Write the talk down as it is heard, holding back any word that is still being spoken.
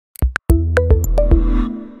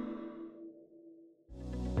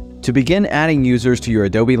To begin adding users to your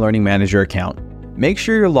Adobe Learning Manager account, make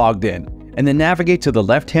sure you're logged in and then navigate to the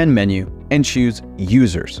left-hand menu and choose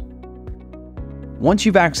Users. Once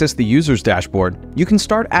you've accessed the Users dashboard, you can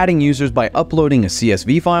start adding users by uploading a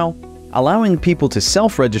CSV file, allowing people to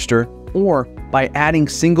self-register, or by adding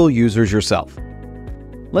single users yourself.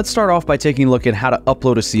 Let's start off by taking a look at how to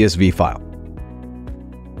upload a CSV file.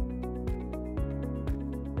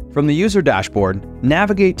 From the User dashboard,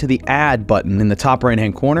 navigate to the Add button in the top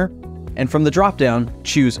right-hand corner, and from the drop-down,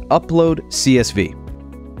 choose Upload CSV.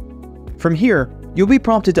 From here, you'll be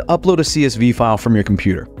prompted to upload a CSV file from your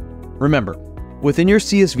computer. Remember, within your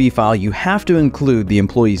CSV file, you have to include the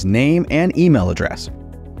employee's name and email address.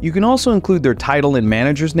 You can also include their title and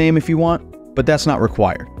manager's name if you want, but that's not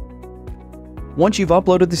required. Once you've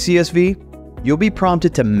uploaded the CSV, you'll be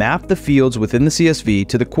prompted to map the fields within the CSV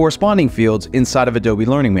to the corresponding fields inside of Adobe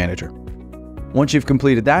Learning Manager. Once you've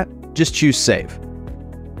completed that, just choose Save.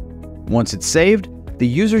 Once it's saved, the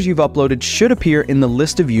users you've uploaded should appear in the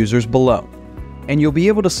list of users below, and you'll be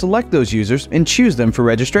able to select those users and choose them for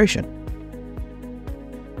registration.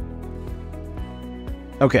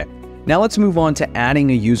 Okay, now let's move on to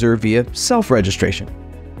adding a user via self-registration.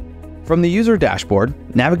 From the User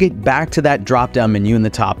dashboard, navigate back to that drop-down menu in the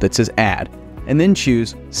top that says Add, and then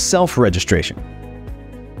choose Self-Registration.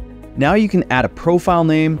 Now you can add a profile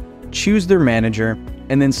name, choose their manager,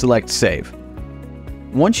 and then select Save.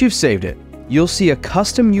 Once you've saved it, you'll see a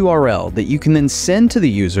custom URL that you can then send to the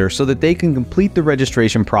user so that they can complete the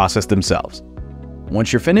registration process themselves.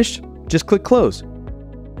 Once you're finished, just click Close.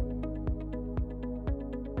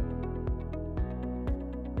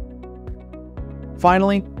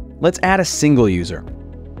 Finally, let's add a single user.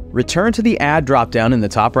 Return to the Add dropdown in the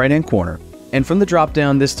top right-hand corner, and from the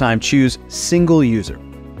dropdown this time choose Single User.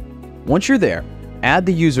 Once you're there, add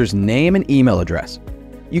the user's name and email address.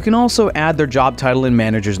 You can also add their job title and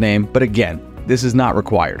manager's name, but again, this is not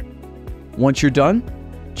required. Once you're done,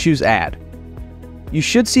 choose Add. You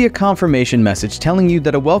should see a confirmation message telling you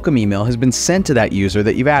that a welcome email has been sent to that user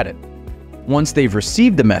that you've added. Once they've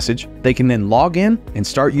received the message, they can then log in and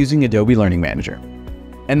start using Adobe Learning Manager.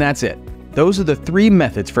 And that's it. Those are the 3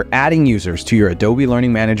 methods for adding users to your Adobe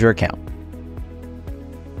Learning Manager account.